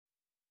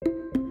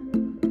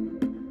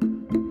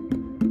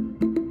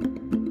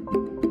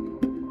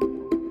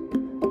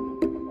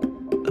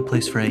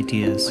place for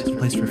ideas, a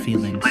place for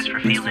feelings, a place for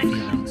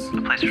feelings,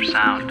 a place for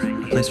sound,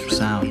 a place for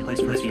sound, a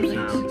place for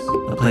feelings,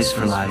 a place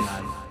for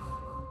life.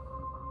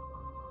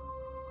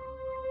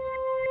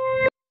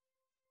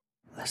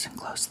 Listen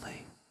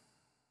closely.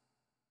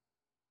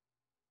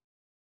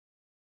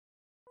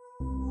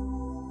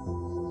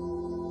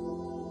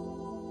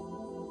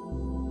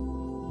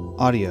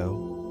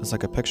 Audio is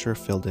like a picture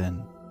filled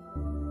in,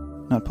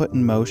 not put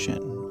in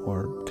motion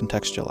or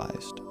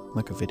contextualized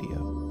like a video,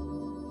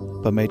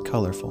 but made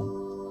colorful,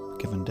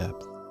 given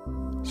depth,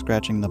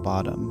 scratching the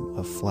bottom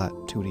of flat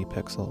 2D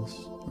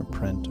pixels or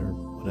print or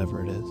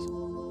whatever it is,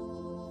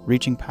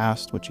 reaching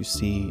past what you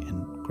see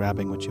and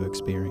grabbing what you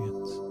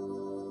experience.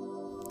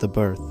 The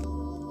birth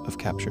of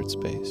captured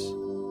space.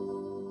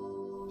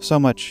 So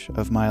much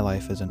of my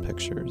life is in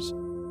pictures,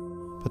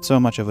 but so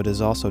much of it is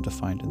also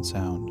defined in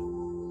sound.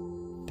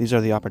 These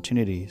are the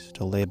opportunities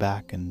to lay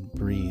back and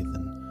breathe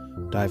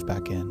and dive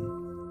back in.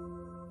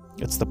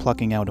 It's the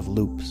plucking out of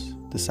loops,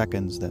 the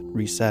seconds that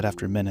reset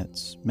after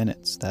minutes,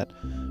 minutes that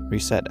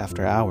reset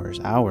after hours,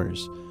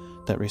 hours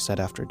that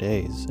reset after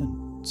days,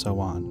 and so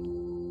on.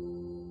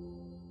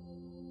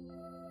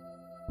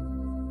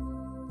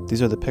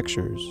 These are the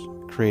pictures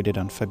created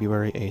on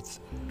February 8th,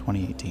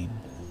 2018.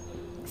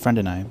 A friend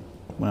and I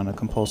went on a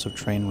compulsive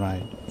train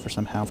ride for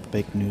some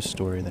half-baked news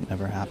story that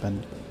never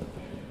happened.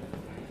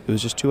 It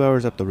was just 2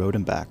 hours up the road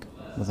and back,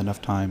 with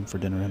enough time for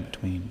dinner in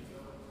between.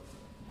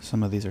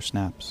 Some of these are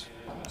snaps,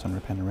 some are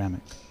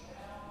panoramic.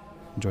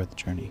 Enjoy the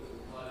journey.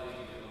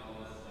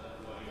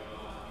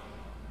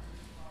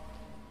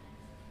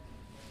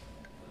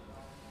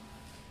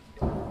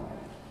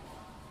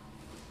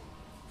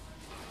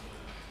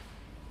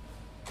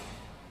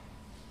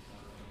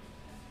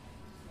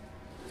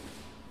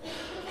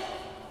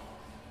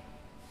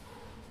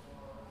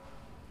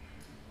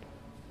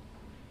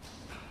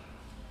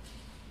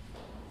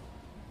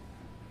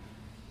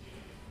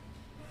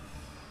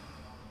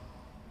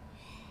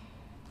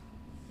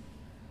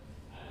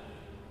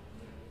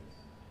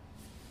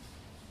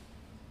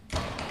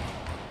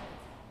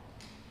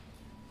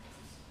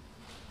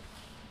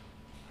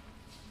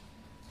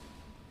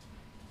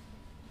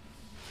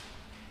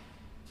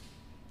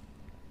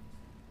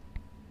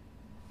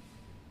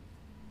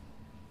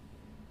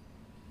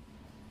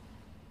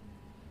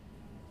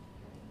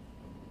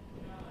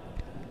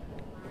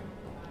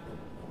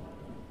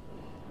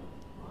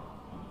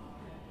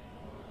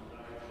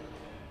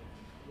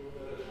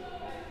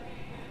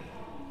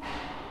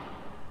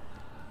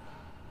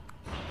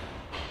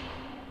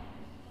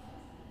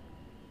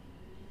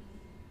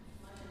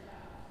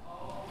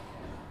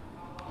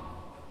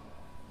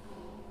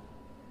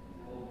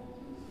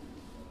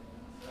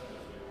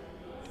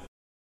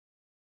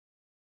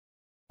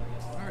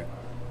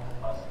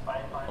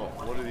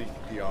 What are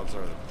the odds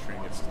are that the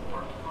train gets to the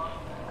park?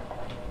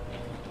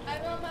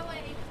 I'm on my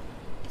way.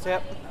 So,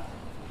 yep.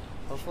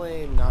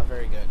 Hopefully not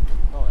very good.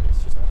 Oh,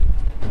 it's just not.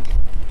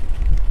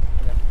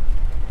 Okay.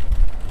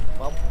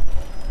 Well.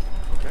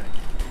 Okay.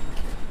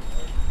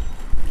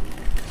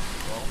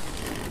 Well,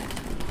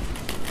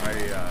 I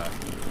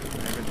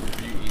haven't.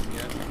 Have you eaten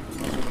yet? I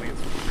was hoping to get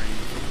some train,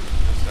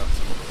 test out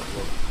some of the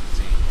local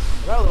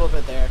cuisines. I got a little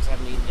bit there because I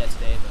haven't eaten yet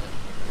today,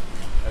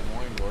 but. At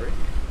Morning Glory?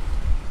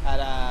 At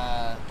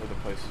Or the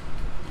place?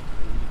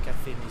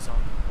 Cafe Maison.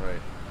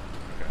 Right.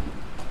 Okay.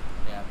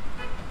 Yeah.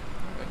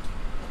 Right.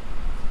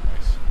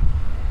 Nice.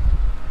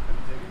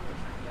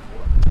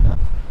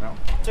 No?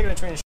 Taking a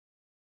train.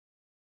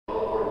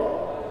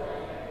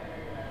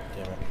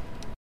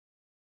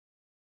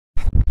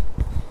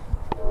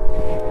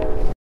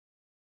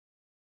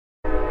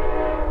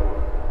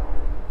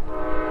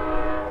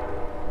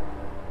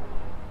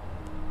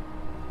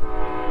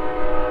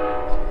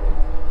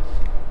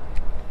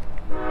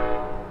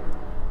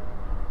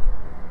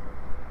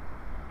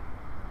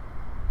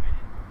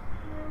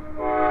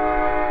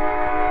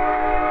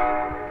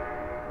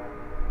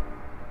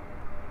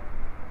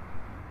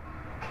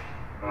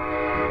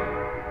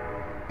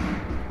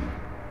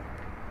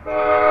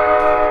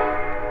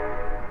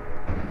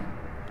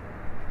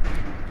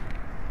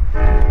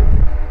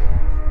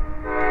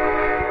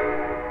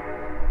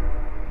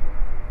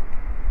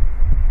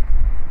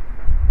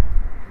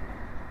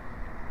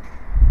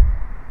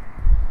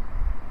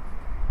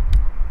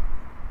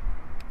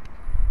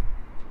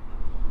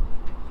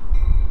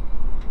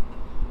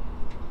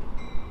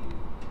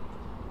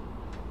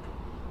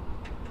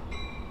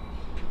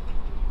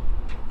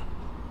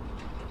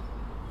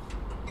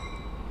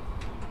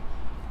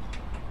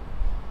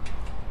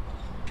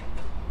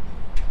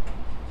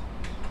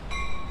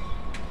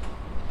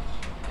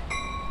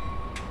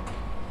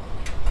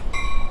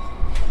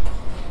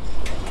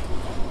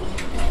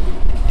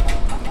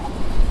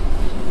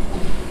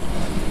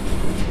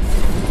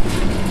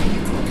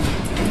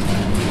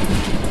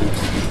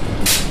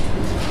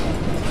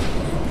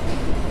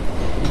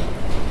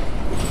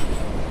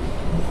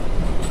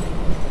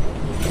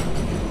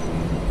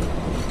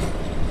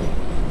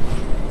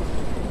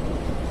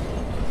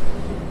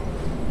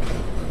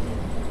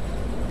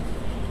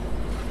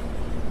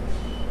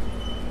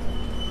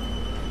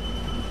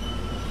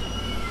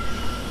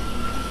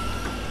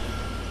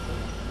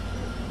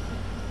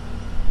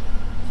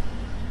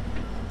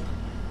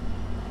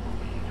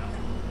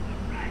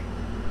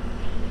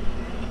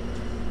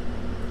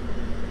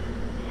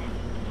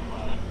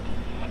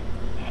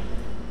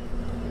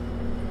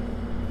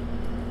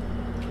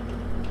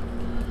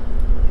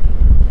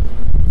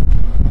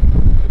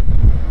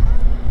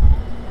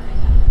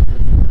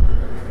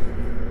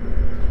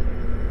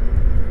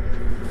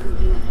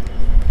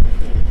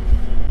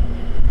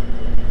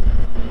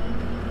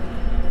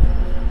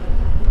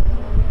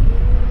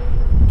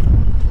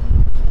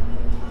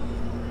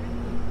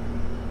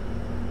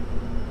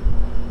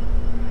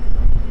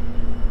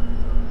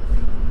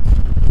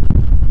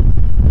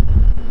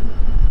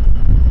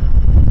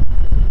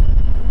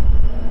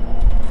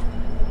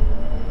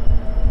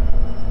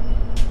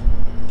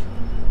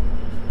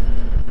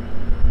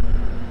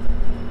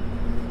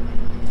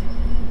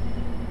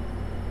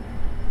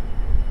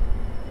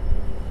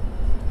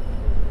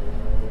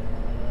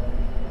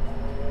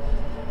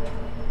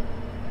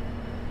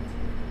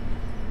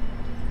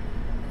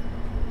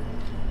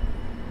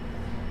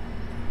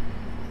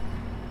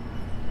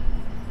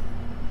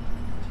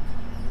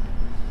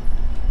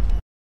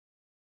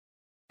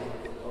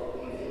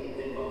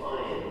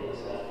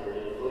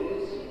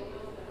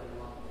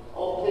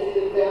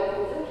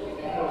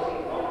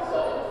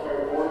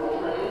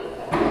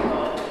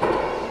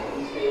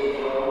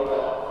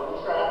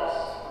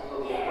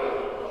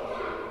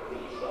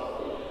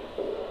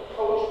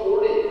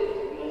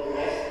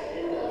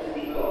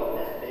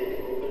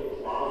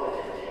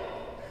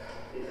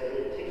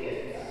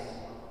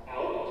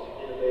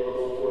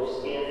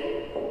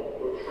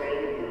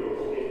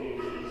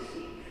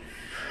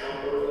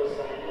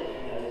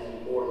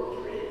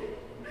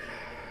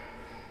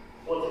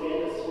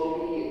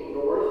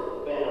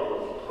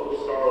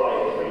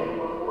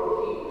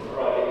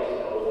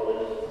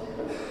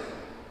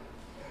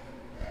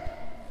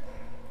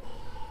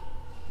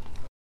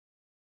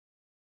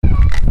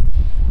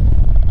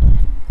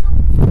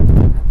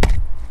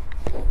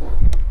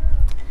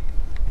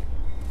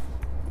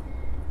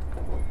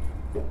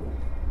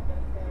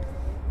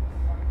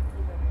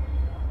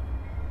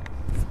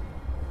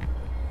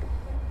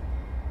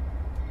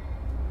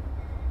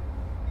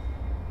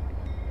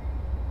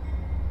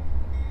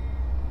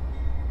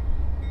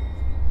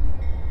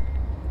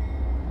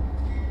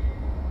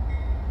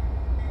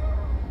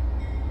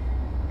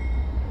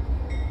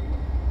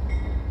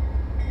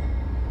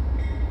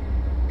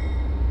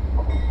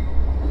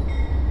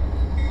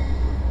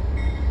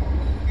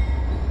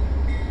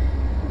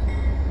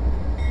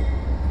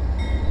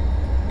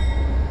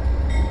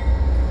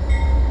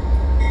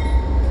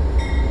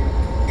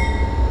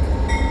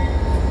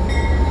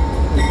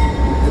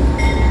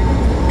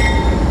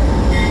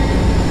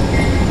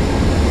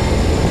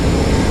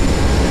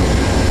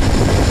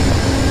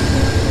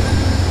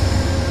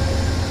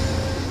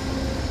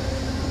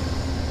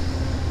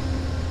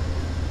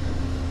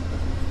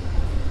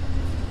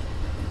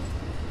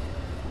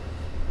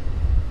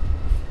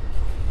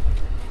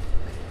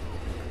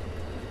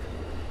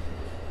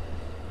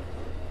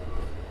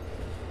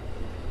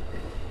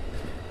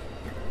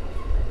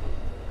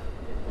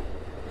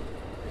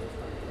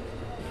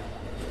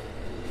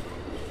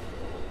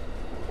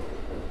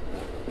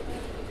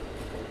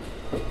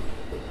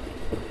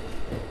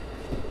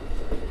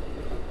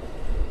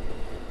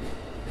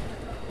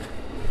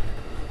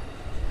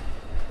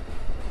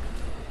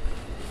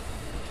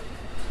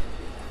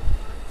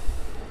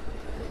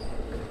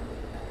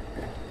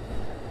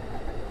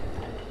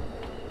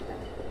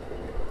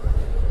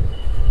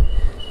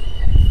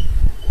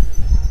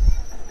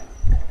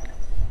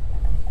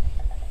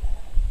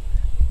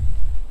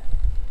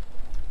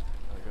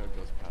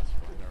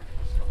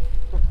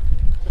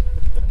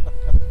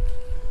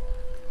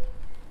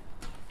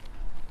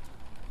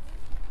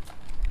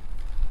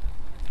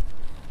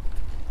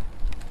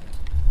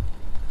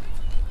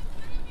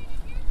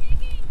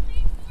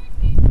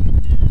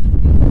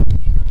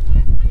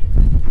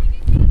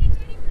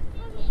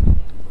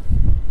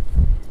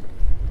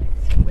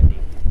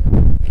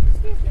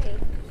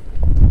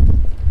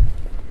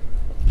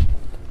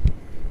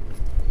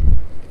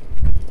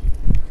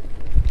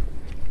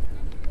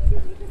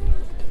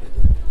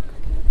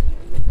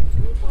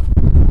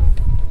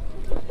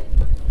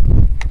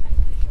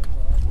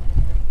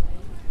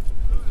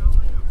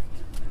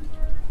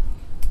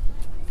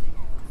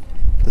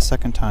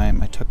 second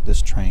time I took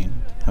this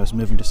train, I was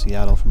moving to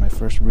Seattle for my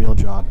first real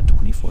job at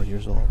 24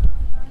 years old.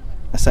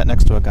 I sat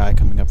next to a guy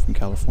coming up from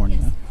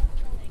California.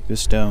 He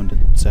was stoned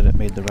and said it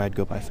made the ride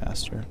go by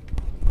faster.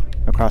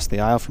 Across the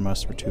aisle from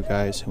us were two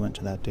guys who went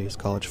to that day's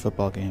college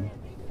football game.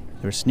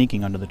 They were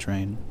sneaking onto the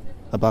train,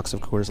 a box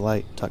of Coors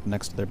Light tucked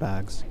next to their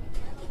bags.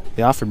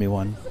 They offered me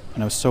one,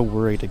 and I was so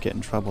worried to get in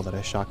trouble that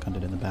I shotgunned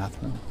it in the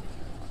bathroom.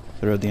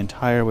 They rode the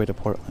entire way to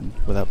Portland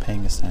without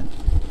paying a cent,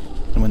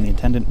 and when the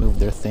attendant moved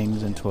their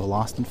things into a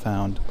lost and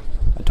found,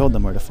 I told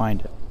them where to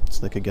find it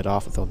so they could get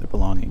off with all their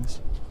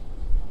belongings.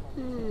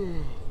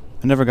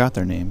 I never got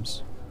their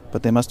names,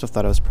 but they must have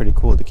thought I was pretty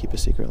cool to keep a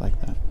secret like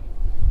that.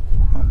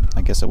 Well,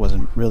 I guess it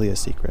wasn't really a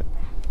secret,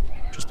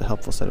 just a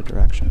helpful set of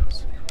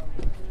directions.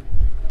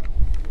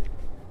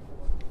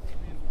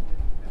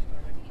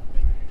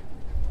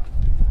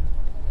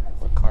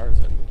 What car is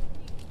it?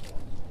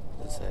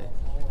 Does it say?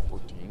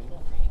 14?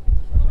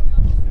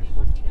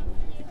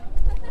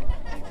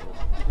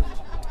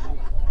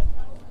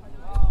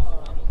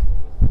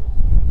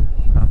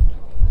 Huh?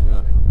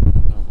 Yeah.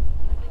 No.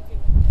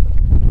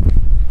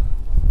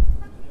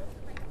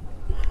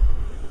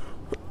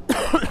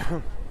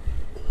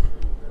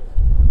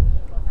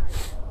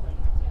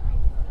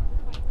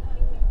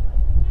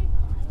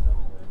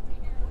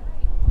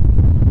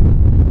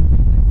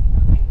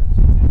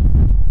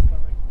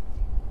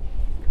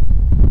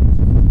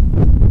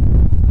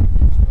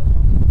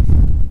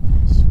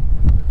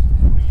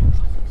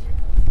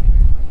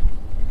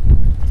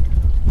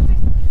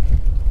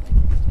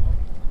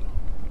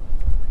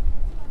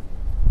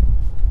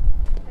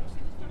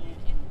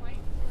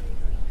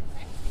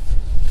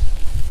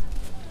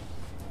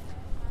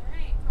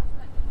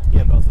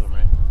 Yeah, both of them,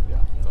 right?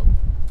 Yeah.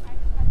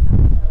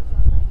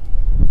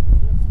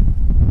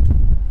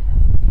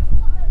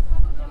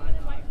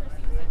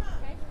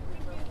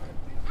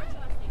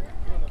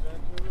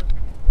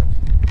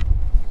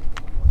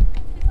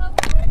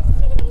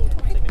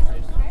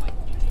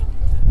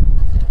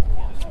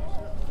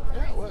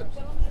 Yeah, it would.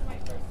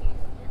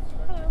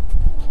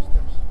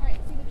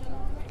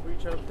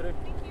 Reach out today.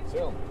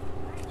 So.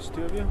 Just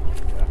two of you?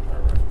 Yeah.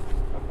 All right.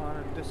 Up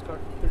on this car,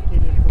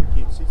 13 and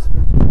 14. Seats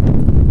 13.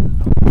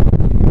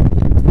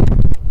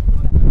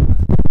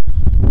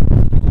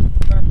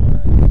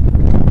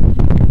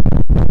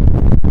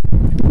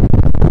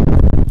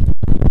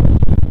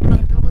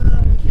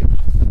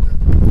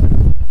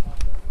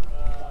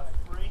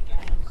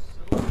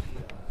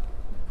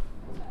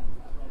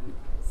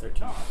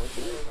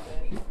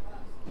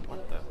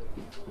 What the?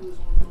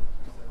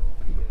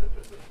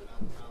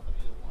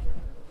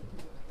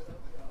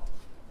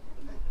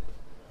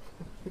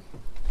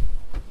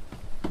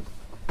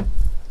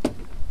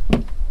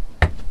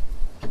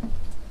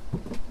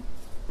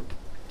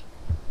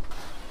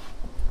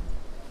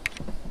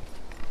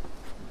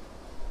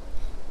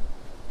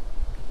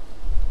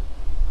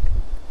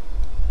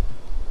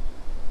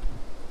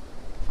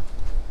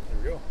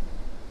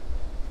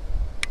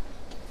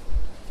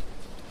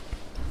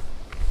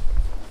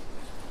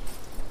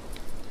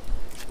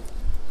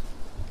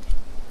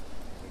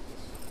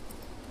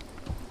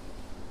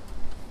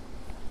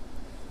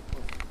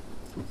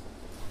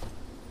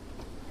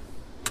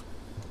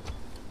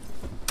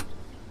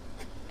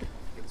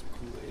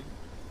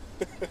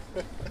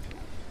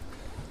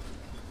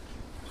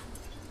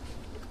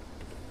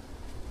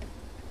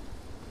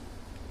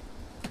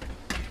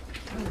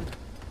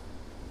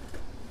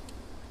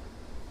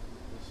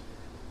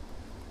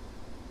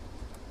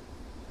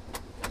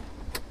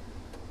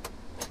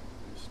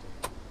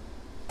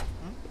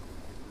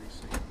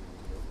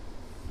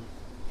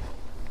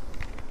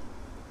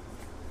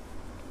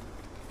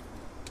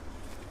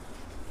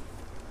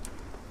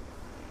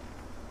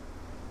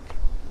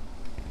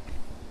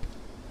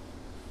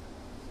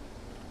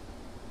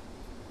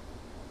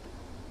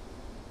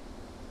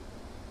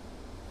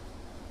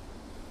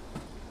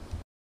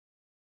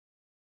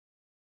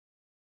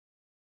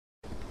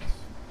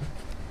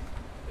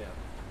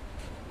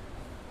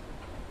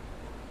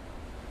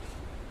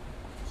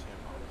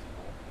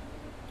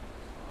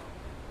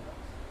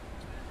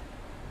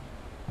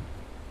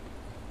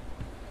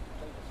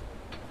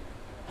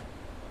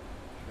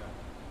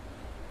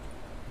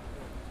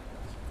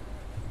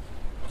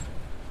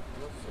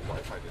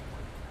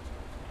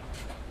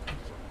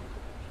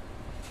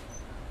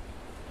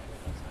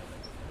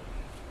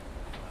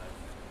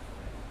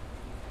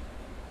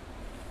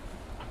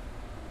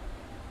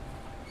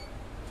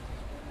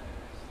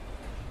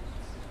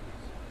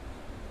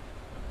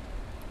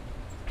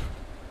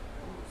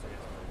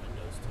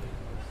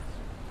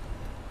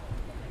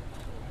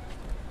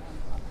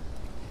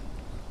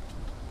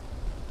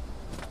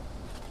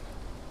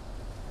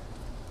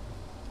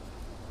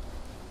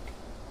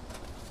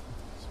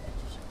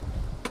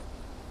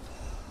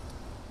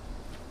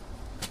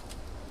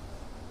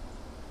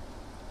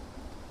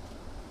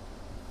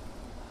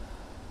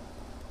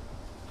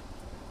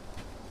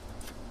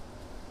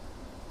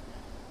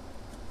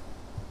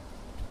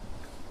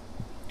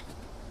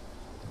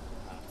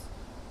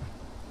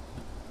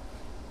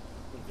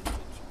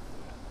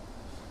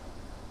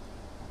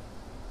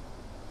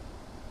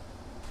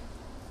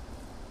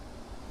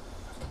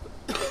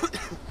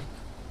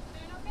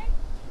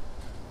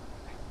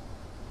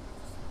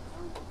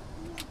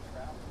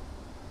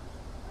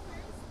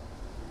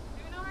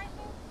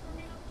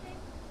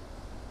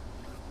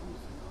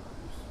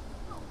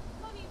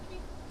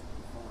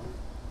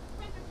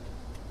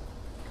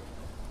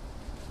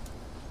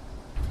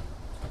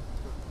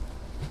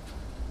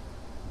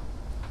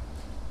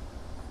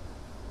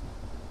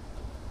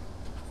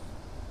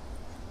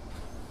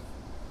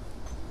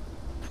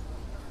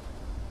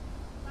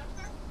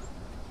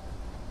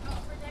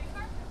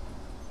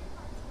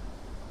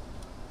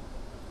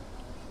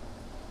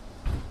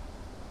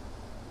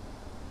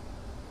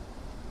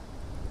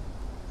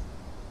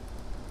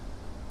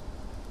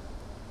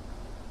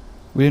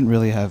 We didn't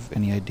really have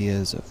any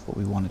ideas of what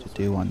we wanted to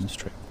do on this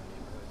trip.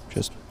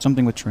 Just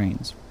something with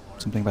trains,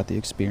 something about the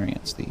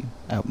experience, the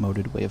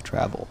outmoded way of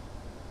travel.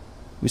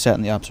 We sat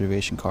in the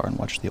observation car and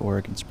watched the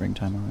Oregon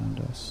springtime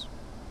around us.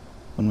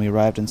 When we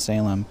arrived in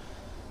Salem,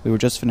 we were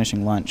just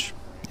finishing lunch,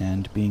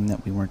 and being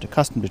that we weren't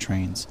accustomed to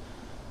trains,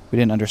 we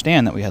didn't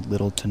understand that we had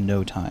little to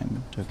no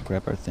time to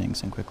grab our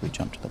things and quickly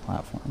jump to the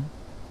platform.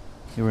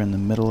 We were in the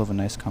middle of a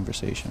nice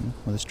conversation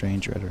with a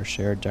stranger at our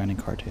shared dining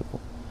car table,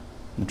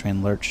 and the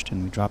train lurched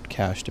and we dropped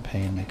cash to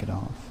pay and make it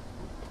off.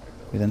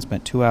 We then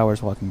spent 2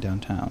 hours walking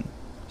downtown,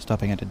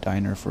 stopping at a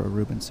diner for a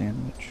Reuben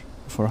sandwich,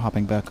 before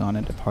hopping back on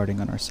and departing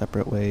on our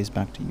separate ways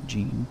back to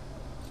Eugene.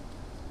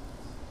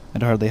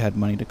 I'd hardly had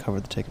money to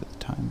cover the ticket at the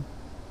time,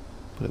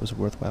 but it was a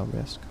worthwhile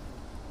risk.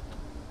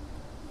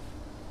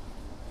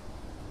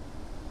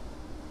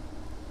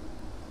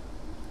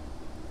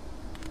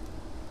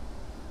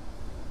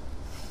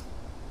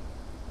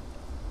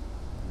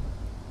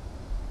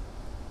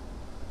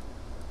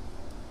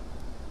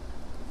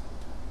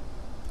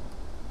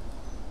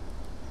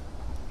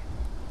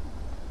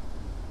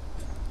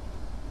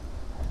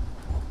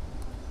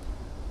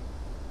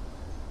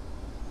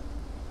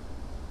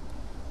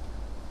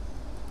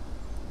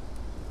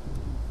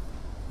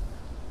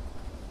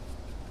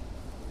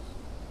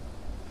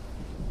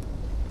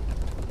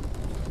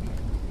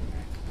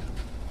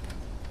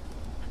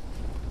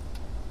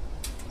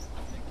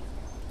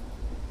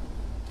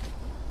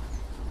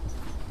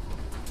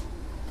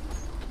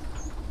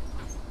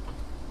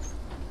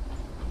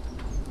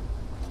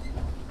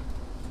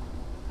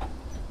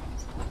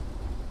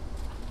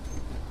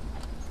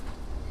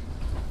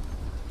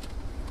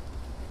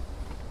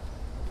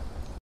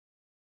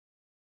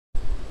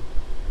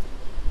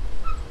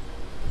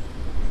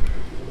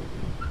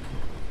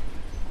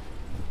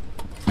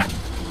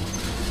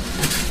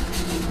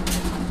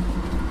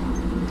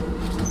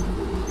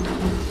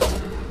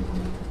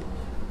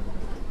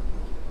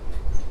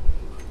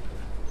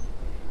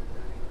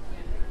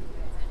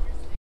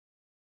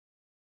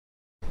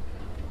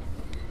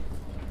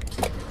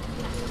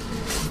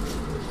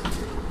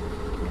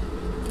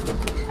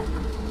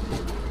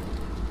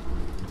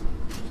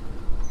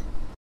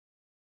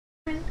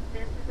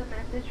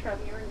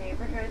 From your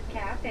neighborhood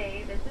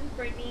cafe. This is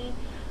Brittany.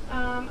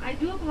 I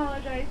do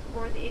apologize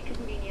for the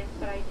inconvenience,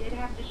 but I did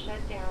have to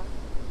shut down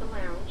the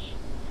lounge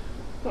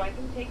so I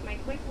can take my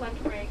quick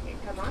lunch break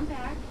and come on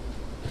back.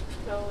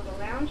 So the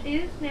lounge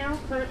is now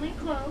currently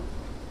closed,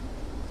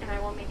 and I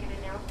will make an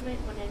announcement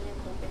when it is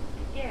open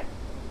again.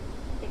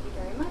 Thank you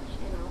very much,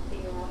 and I'll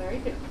see you all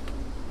very soon.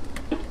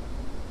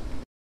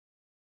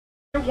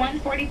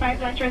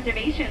 1:45 lunch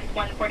reservations,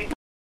 1:45.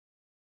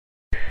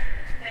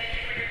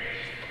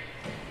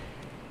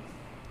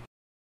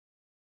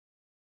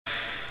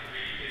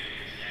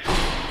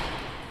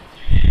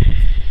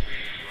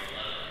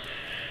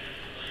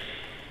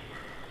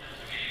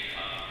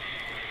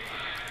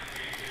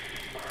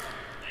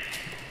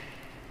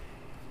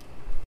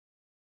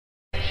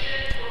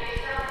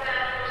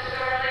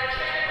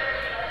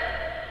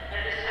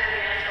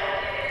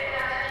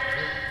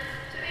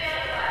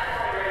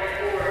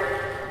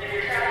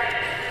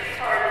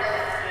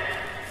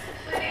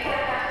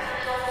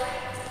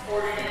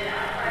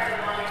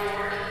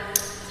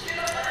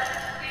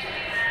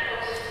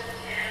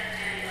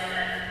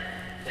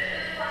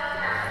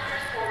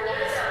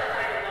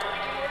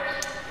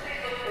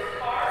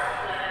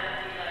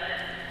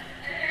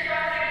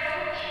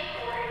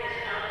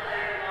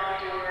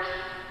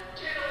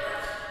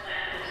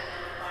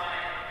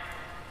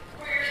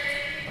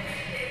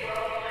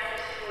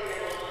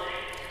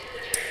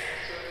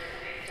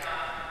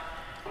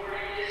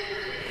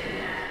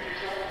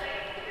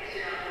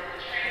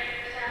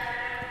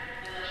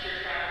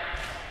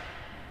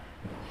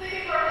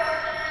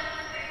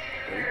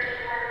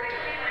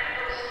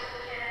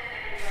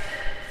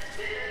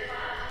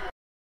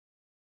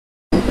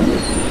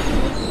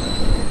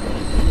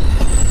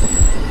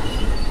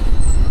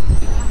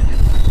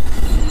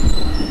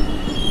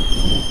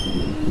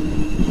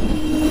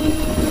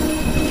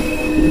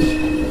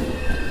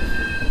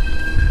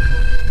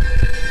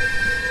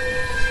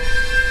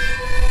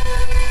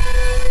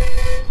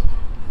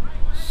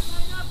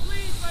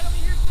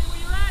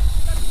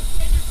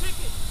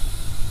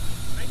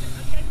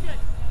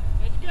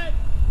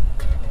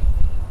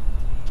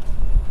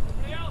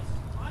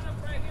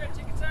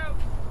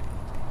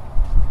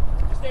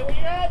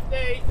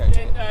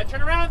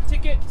 Turn around,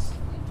 tickets.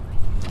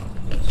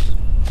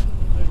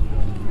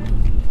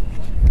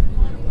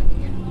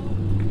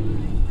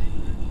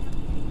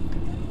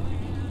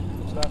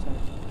 What's last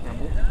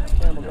name?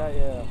 Campbell guy,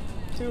 yeah.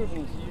 Two of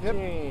them.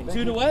 Eugene.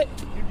 Two to what?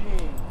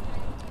 Eugene.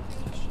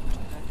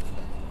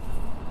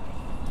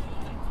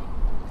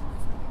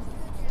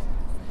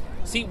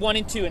 Seat 1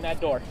 and 2 in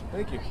that door.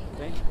 Thank you.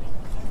 Thank you.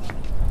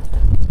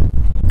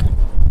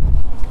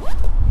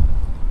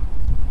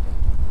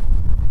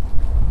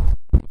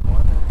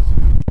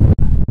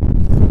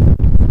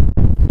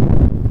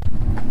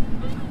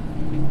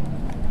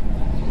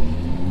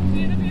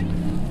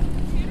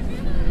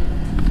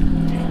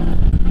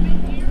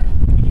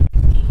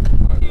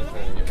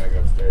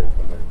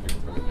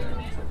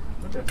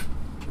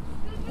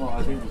 Well,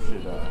 I think we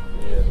should,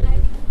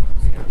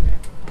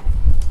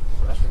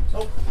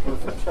 Oh,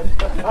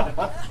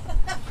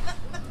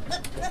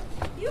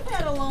 You've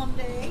had a long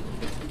day.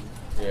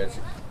 Yeah, it's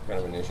kind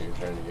of an issue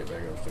trying to get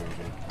back upstairs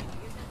here.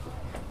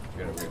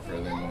 Gotta wait for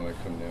them when I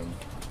come down.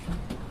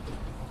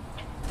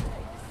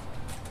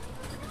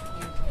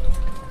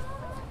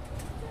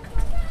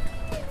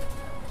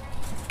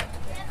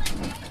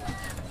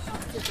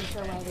 Super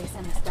sure why they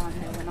sent us down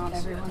here when not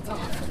everyone's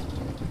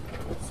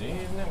off. See,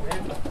 isn't that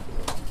weird?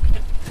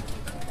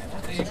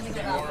 They used to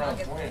be more on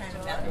point.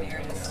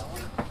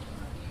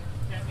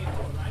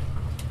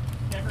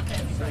 Never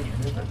family right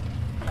here.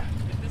 Yeah.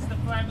 This is the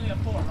family of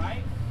 4,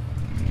 right?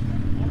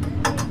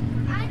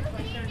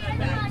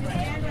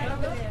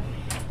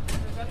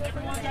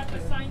 Everyone got the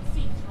assigned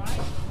seats,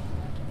 right?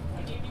 I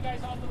gave you guys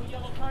all little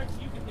yellow cards.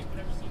 You can pick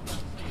whatever seat you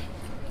want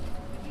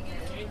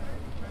to see.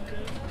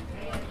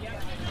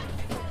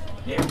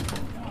 Okay?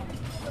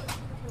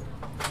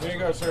 Here you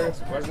go, sir.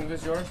 Wasn't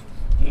this yours?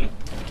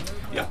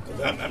 Yeah,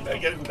 because I'm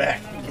getting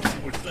back and get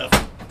some more stuff.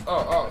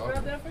 Oh.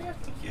 Grab that for you?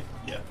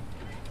 Yeah.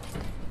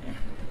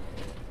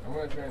 I'm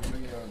going to try and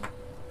figure out.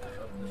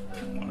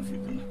 One if you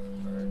can.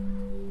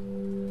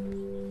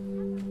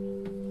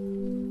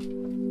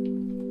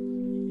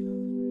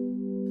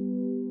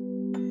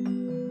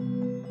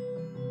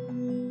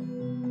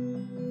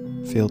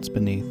 Fields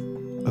beneath,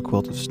 a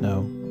quilt of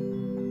snow,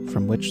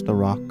 from which the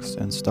rocks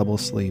and stubble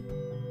sleep,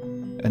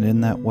 and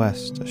in that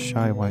west a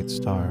shy white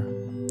star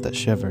that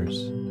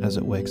shivers as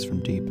it wakes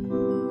from deep.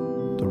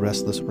 The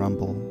restless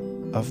rumble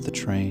of the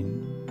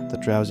train, the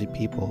drowsy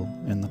people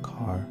in the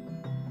car,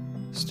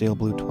 steel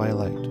blue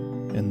twilight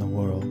in the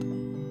world,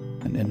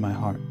 and in my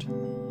heart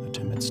a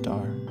timid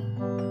star.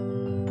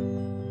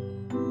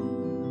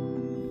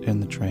 In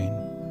the Train,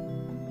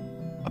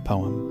 a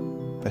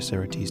poem by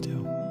Sarah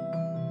Teasdale.